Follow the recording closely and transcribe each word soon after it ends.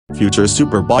Future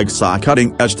Superbikes are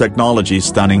cutting-edge technology,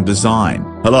 stunning design.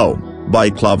 Hello,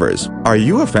 bike lovers. Are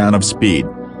you a fan of speed,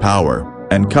 power,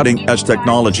 and cutting-edge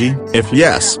technology? If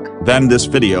yes, then this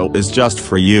video is just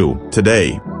for you.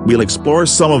 Today, we'll explore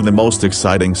some of the most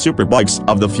exciting superbikes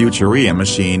of the future,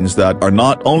 machines that are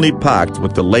not only packed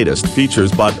with the latest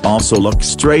features but also look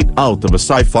straight out of a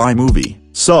sci-fi movie.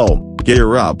 So,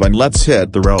 gear up and let's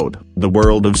hit the road. The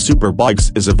world of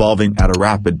superbikes is evolving at a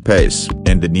rapid pace.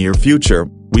 In the near future,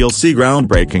 we'll see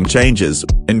groundbreaking changes,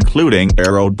 including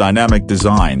aerodynamic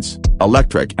designs,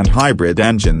 electric and hybrid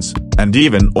engines, and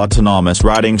even autonomous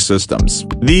riding systems.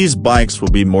 These bikes will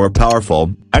be more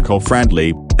powerful,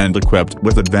 eco-friendly, and equipped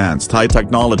with advanced high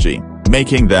technology,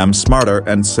 making them smarter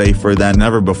and safer than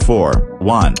ever before.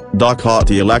 1.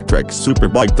 Ducati Electric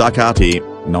Superbike. Ducati,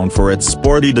 known for its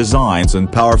sporty designs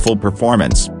and powerful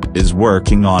performance, is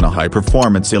working on a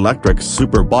high-performance electric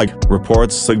superbike.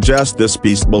 Reports suggest this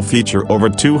beast will feature over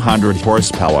 200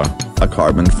 horsepower, a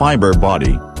carbon fiber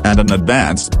body, and an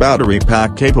advanced battery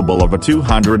pack capable of a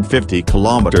 250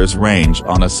 km range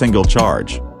on a single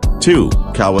charge. 2.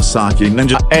 Kawasaki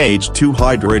Ninja H2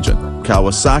 Hydrogen.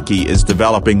 Kawasaki is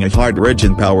developing a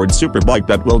hydrogen-powered superbike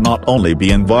that will not only be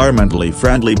environmentally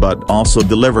friendly but also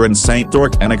deliver insane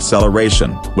torque and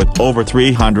acceleration, with over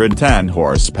 310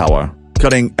 horsepower,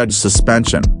 cutting-edge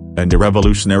suspension, and a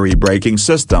revolutionary braking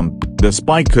system. This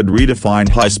bike could redefine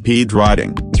high-speed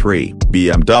riding. 3.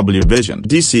 BMW Vision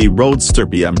DC Roadster.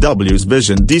 BMW's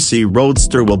Vision DC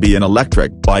Roadster will be an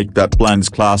electric bike that blends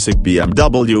classic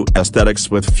BMW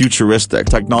aesthetics with futuristic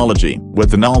technology.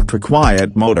 With an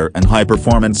ultra-quiet motor and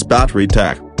high-performance battery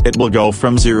tech, it will go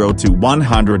from 0 to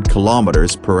 100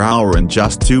 km per hour in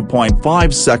just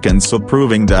 2.5 seconds, so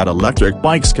proving that electric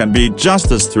bikes can be just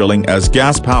as thrilling as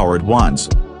gas-powered ones.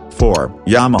 4.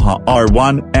 Yamaha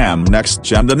R1M Next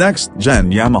Gen. The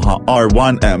next-gen Yamaha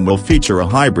R1M will feature a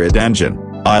hybrid engine,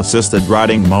 assisted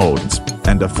riding modes,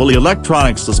 and a fully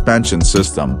electronic suspension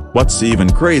system. What's even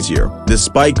crazier, this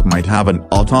bike might have an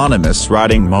autonomous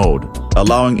riding mode,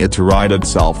 allowing it to ride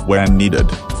itself when needed.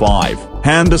 5.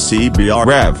 Honda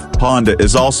CBR-EV. Honda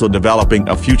is also developing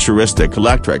a futuristic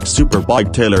electric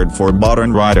superbike tailored for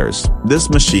modern riders. This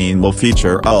machine will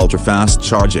feature ultra-fast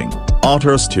charging,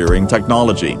 auto-steering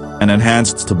technology, and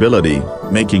enhanced stability,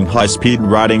 making high-speed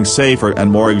riding safer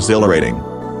and more exhilarating.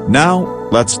 Now,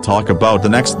 let's talk about the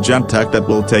next-gen tech that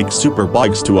will take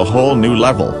superbikes to a whole new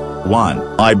level.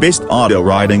 1. AI-based auto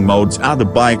riding modes. The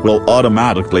bike will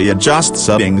automatically adjust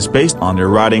settings based on your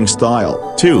riding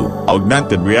style. 2.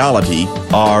 Augmented reality.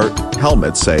 AR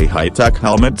helmets. High-tech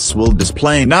helmets will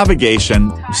display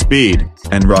navigation, speed,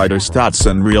 and rider stats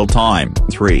in real time.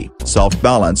 3.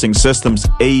 Self-balancing systems.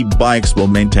 Bikes will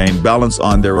maintain balance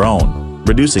on their own,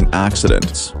 reducing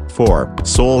accidents. 4.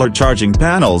 Solar charging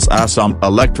panels. Some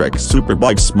electric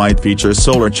superbikes might feature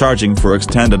solar charging for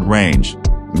extended range.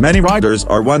 Many riders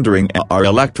are wondering, are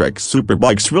electric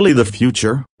superbikes really the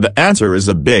future? The answer is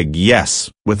a big yes.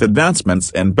 With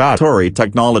advancements in battery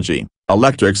technology,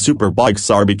 electric superbikes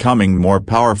are becoming more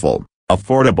powerful,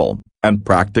 affordable, and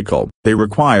practical. They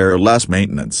require less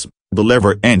maintenance,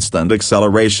 deliver instant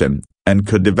acceleration, and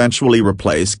could eventually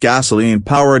replace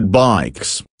gasoline-powered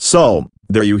bikes. So,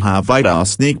 there you have it, a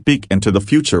sneak peek into the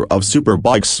future of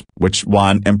superbikes. Which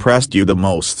one impressed you the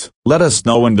most? Let us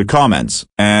know in the comments.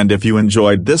 And if you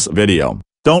enjoyed this video,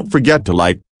 don't forget to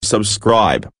like,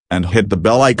 subscribe, and hit the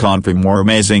bell icon for more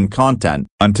amazing content.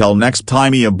 Until next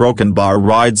time, a broken bar,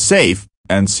 ride safe,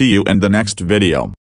 and see you in the next video.